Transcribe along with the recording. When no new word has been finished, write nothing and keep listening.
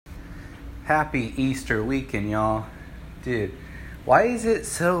Happy Easter weekend, y'all. Dude, why is it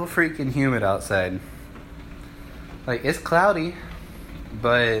so freaking humid outside? Like, it's cloudy,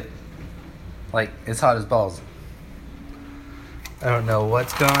 but, like, it's hot as balls. I don't know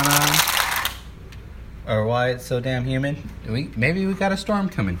what's going on, or why it's so damn humid. Maybe we got a storm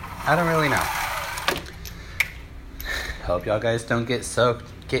coming. I don't really know. Hope y'all guys don't get soaked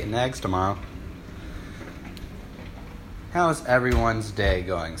getting eggs tomorrow. How's everyone's day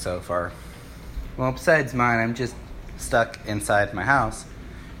going so far? Well, besides mine, I'm just stuck inside my house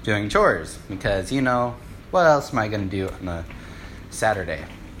doing chores because, what else am I going to do on a Saturday?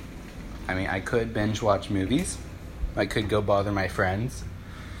 I mean, I could binge watch movies. I could go bother my friends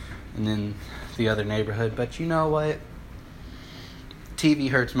and then the other neighborhood, but you know what? TV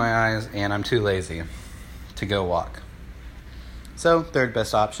hurts my eyes and I'm too lazy to go walk. So, third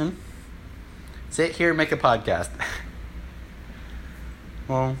best option, sit here and make a podcast.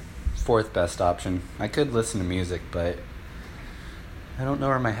 Well, fourth best option, I could listen to music, but I don't know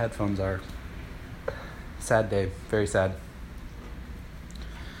where my headphones are. Sad day, very sad.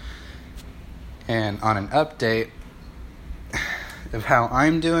 And on an update of how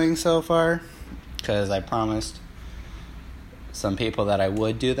I'm doing so far, because I promised some people that I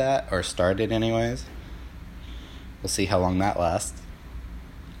would do that, or started anyways. We'll see how long that lasts.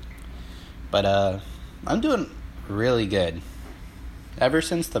 But I'm doing really good. Ever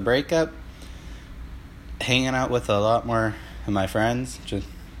since the breakup, hanging out with a lot more of my friends, just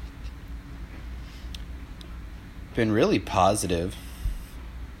been really positive.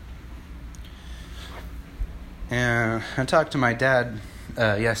 And I talked to my dad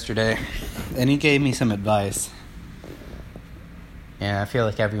yesterday, and he gave me some advice. And I feel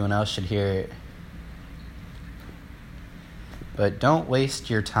like everyone else should hear it. But don't waste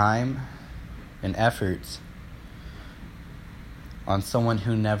your time and efforts on someone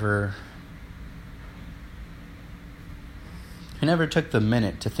who never took the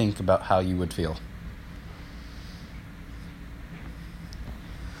minute to think about how you would feel.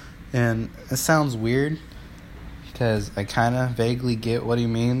 And it sounds weird because I kind of vaguely get what he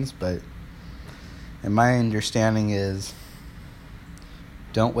means, but and my understanding is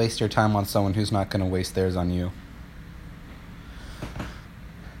don't waste your time on someone who's not going to waste theirs on you.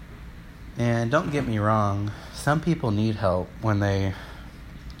 And don't get me wrong, some people need help when they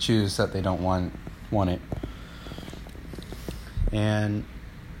choose that they don't want it. And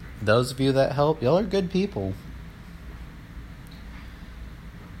those of you that help, y'all are good people.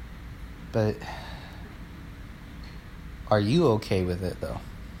 But are you okay with it, though?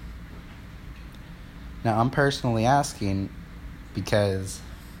 Now, I'm personally asking because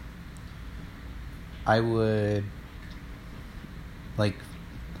I would,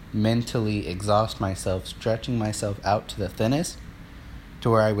 mentally exhaust myself, stretching myself out to the thinnest to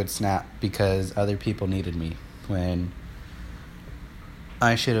where I would snap because other people needed me when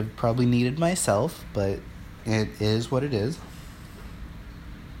I should have probably needed myself, but it is what it is.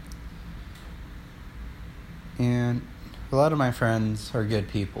 And a lot of my friends are good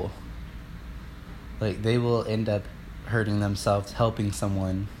people. They will end up hurting themselves helping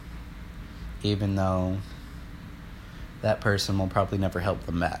someone even though that person will probably never help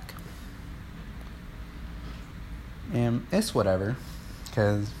them back. And it's whatever,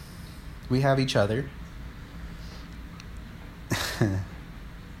 because we have each other. And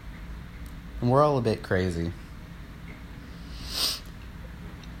we're all a bit crazy.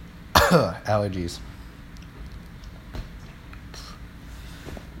 Allergies.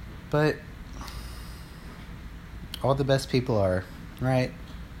 But all the best people are, right?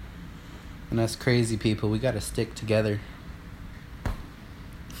 And us crazy people, we gotta stick together.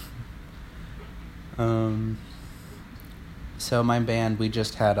 So my band, we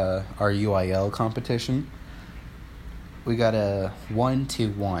just had our UIL competition. We got a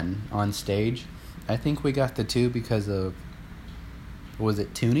 1-1 on stage. I think we got the 2 because of, was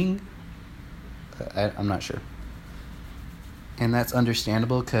it tuning? I'm not sure. And that's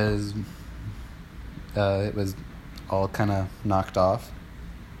understandable because it was all kind of knocked off.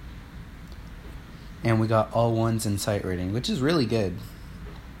 And we got all 1s in sight reading, which is really good.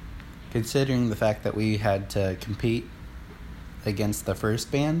 Considering the fact that we had to compete against the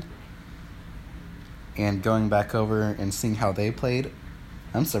first band. And going back over and seeing how they played,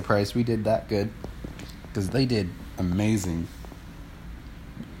 I'm surprised we did that good. Because they did amazing.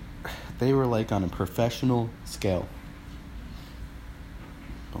 They were on a professional scale.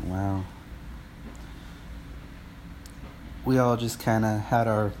 But wow. We all just kind of had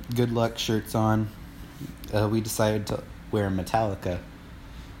our good luck shirts on. We decided to wear Metallica.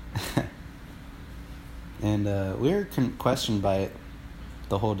 And we were questioned by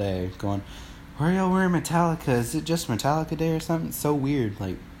the whole day going, why are y'all wearing Metallica? Is it just Metallica Day or something? It's so weird.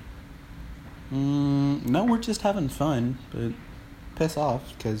 Like, no, we're just having fun, but piss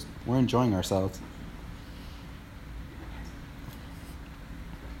off because we're enjoying ourselves.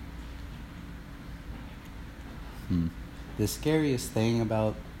 The scariest thing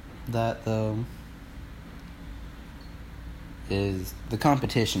about that, though, is the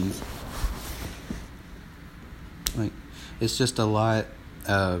competitions. Like, it's just a lot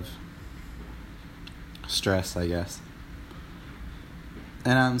of stress, I guess.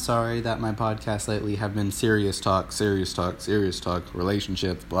 And I'm sorry that my podcasts lately have been serious talk,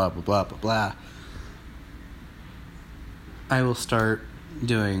 relationships, blah, blah, blah, blah, blah. I will start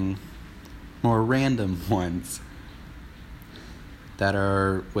doing more random ones that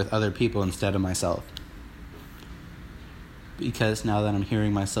are with other people instead of myself. Because now that I'm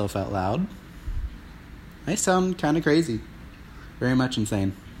hearing myself out loud, I sound kind of crazy. Very much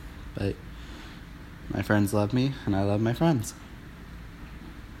insane. But my friends love me, and I love my friends.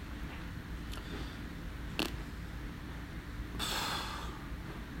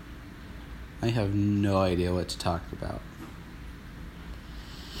 I have no idea what to talk about.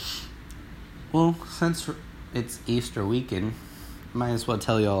 Well, since it's Easter weekend, might as well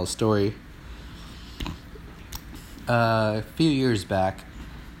tell you all a story. A few years back,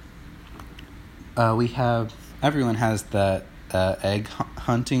 everyone has that egg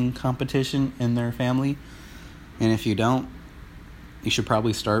hunting competition in their family. And if you don't, you should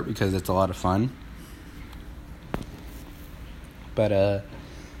probably start because it's a lot of fun. But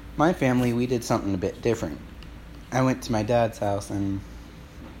my family, we did something a bit different. I went to my dad's house and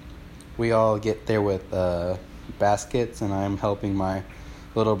we all get there with baskets, and I'm helping my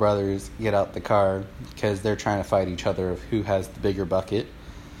little brothers get out the car because they're trying to fight each other of who has the bigger bucket.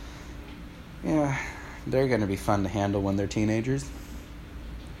 Yeah, they're going to be fun to handle when they're teenagers.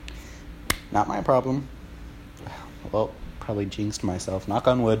 Not my problem. Well, probably jinxed myself. Knock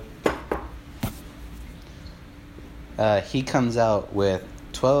on wood. He comes out with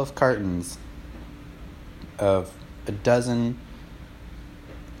 12 cartons of a dozen,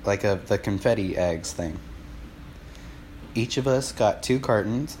 like the confetti eggs thing. Each of us got 2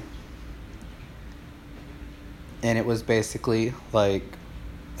 cartons, and it was basically like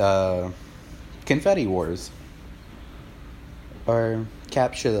confetti wars, or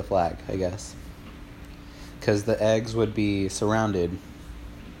capture the flag, I guess, because the eggs would be surrounding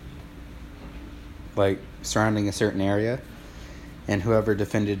a certain area, and whoever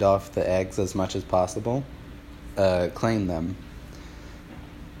defended off the eggs as much as possible claimed them.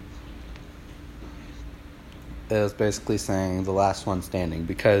 It was basically saying the last one standing,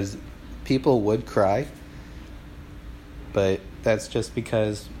 because people would cry, but that's just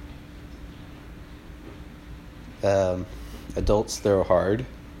because adults throw hard.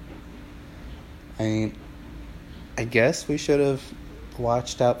 I mean, I guess we should have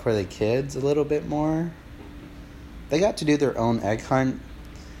watched out for the kids a little bit more. They got to do their own egg hunt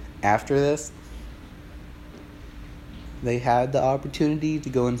after this. They had the opportunity to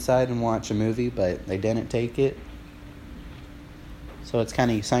go inside and watch a movie, but they didn't take it. So it's kind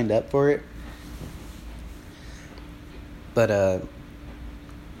of, you signed up for it. But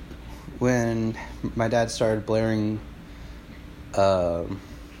when my dad started blaring, what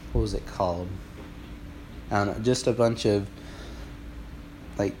was it called? I don't know, just a bunch of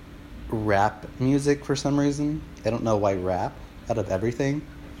rap music for some reason. I don't know why rap out of everything.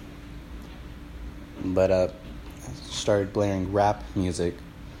 But started blaring rap music,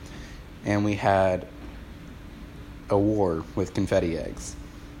 and we had a war with confetti eggs.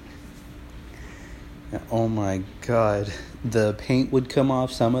 And oh my god, the paint would come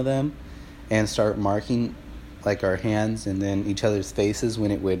off some of them and start marking our hands and then each other's faces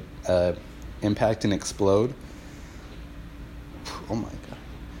when it would impact and explode. Oh my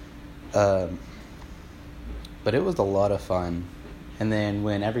god. But it was a lot of fun. And then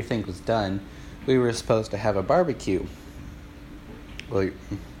when everything was done, we were supposed to have a barbecue. But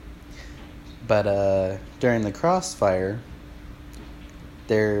during the crossfire,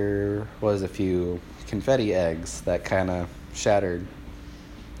 there was a few confetti eggs that kind of shattered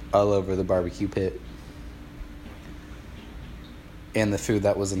all over the barbecue pit and the food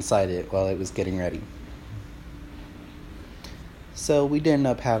that was inside it while it was getting ready. So we didn't end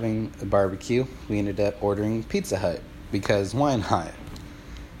up having a barbecue. We ended up ordering Pizza Hut because why not?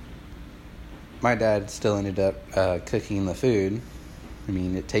 My dad still ended up cooking the food. I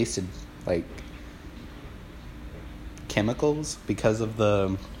mean, it tasted like chemicals because of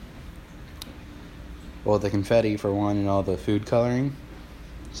the confetti for one and all the food coloring.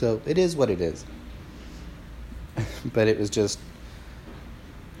 So it is what it is. But it was just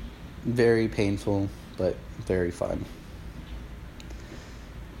Very painful, but very fun.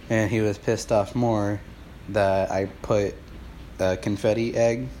 And he was pissed off more that I put a confetti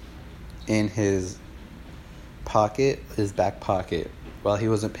egg in his pocket, his back pocket, while he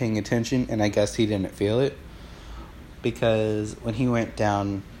wasn't paying attention, and I guess he didn't feel it. Because when he went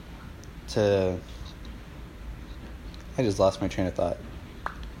down to... I just lost my train of thought.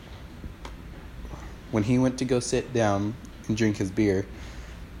 When he went to go sit down and drink his beer,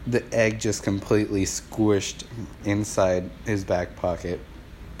 the egg just completely squished inside his back pocket,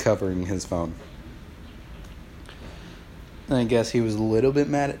 covering his phone. And I guess he was a little bit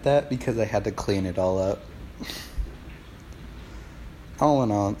mad at that because I had to clean it all up. All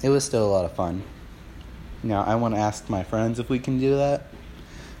in all, it was still a lot of fun. Now, I want to ask my friends if we can do that,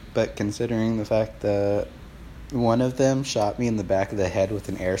 but considering the fact that one of them shot me in the back of the head with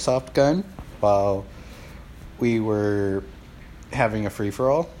an airsoft gun while we were having a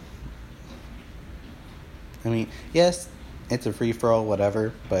free-for-all. I mean, yes, it's a free-for-all,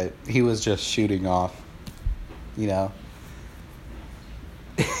 whatever, but he was just shooting off, you know.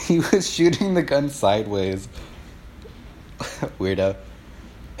 He was shooting the gun sideways. Weirdo.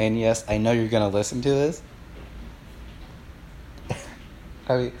 And yes, I know you're going to listen to this.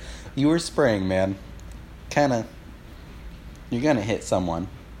 I mean, you were spraying, man. Kinda. You're going to hit someone.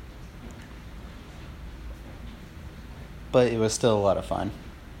 But it was still a lot of fun.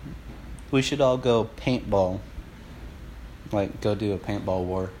 We should all go paintball. Like, go do a paintball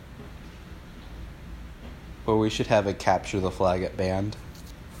war. Or we should have a capture the flag at band.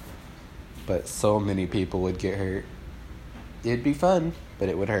 But so many people would get hurt. It'd be fun, but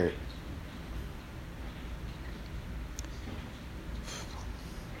it would hurt.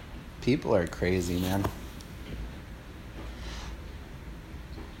 People are crazy, man.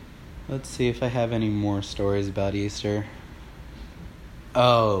 Let's see if I have any more stories about Easter.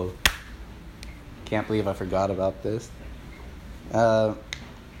 Oh, can't believe I forgot about this. My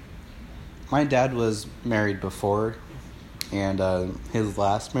dad was married before, and his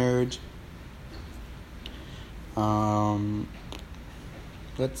last marriage,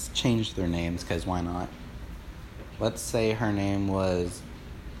 let's change their names, because why not? Let's say her name was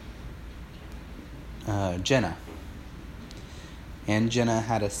Jenna. And Jenna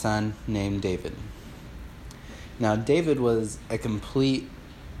had a son named David. Now, David was a complete,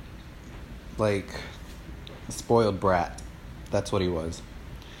 spoiled brat. That's what he was.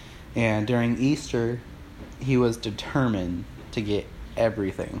 And during Easter, he was determined to get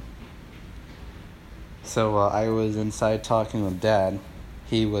everything. So while I was inside talking with Dad,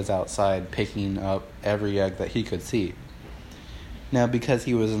 he was outside picking up every egg that he could see. Now, because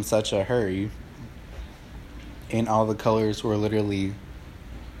he was in such a hurry, and all the colors were literally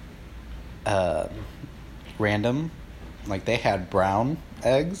random, like they had brown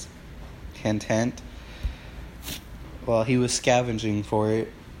eggs, hint. While he was scavenging for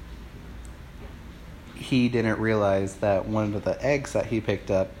it, he didn't realize that one of the eggs that he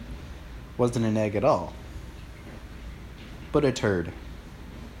picked up wasn't an egg at all, but a turd.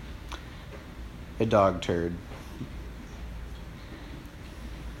 A dog turd.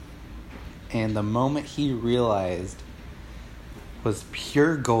 And the moment he realized was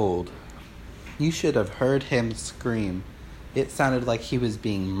pure gold, you should have heard him scream. It sounded like he was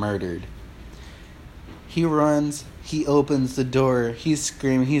being murdered. He runs, he opens the door, he's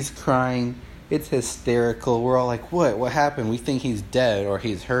screaming, he's crying. It's hysterical. We're all like, what? What happened? We think he's dead or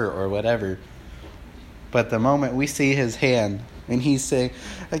he's hurt or whatever. But the moment we see his hand and he's saying,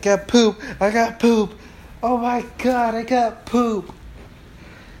 I got poop, oh my God, I got poop.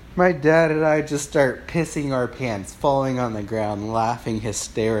 My dad and I just start pissing our pants, falling on the ground, laughing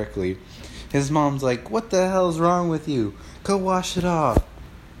hysterically. His mom's like, what the hell's wrong with you? Go wash it off.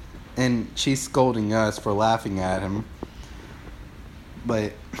 And she's scolding us for laughing at him.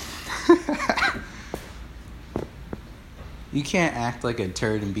 But you can't act like a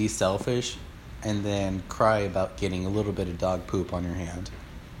turd and be selfish and then cry about getting a little bit of dog poop on your hand.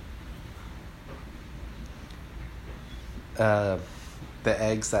 The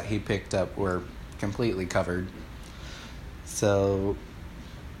eggs that he picked up were completely covered. So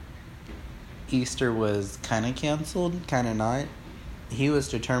Easter was kind of canceled, kind of not. He was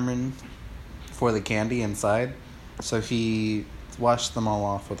determined for the candy inside, so he washed them all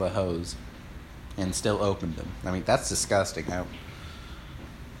off with a hose and still opened them. I mean, that's disgusting.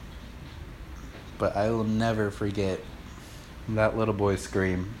 But I will never forget that little boy's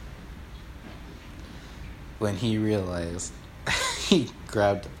scream when he realized he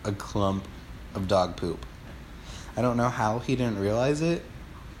grabbed a clump of dog poop. I don't know how he didn't realize it,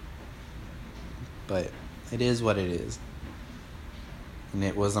 but it is what it is. and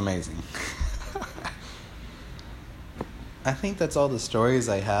it was amazing. I think that's all the stories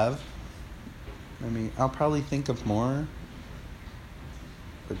I have. I mean, I'll probably think of more,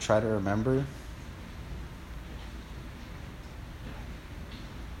 but try to remember.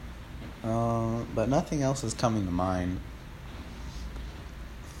 But nothing else is coming to mind.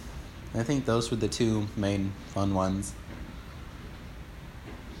 I think those were the two main fun ones.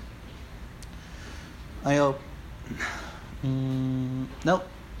 I hope. Nope.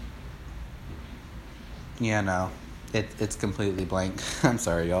 Yeah, no. It's completely blank. I'm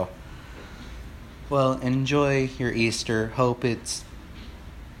sorry, y'all. Well, enjoy your Easter. Hope it's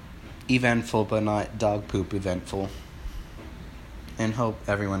eventful, but not dog poop eventful. And hope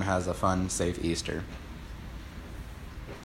everyone has a fun, safe Easter.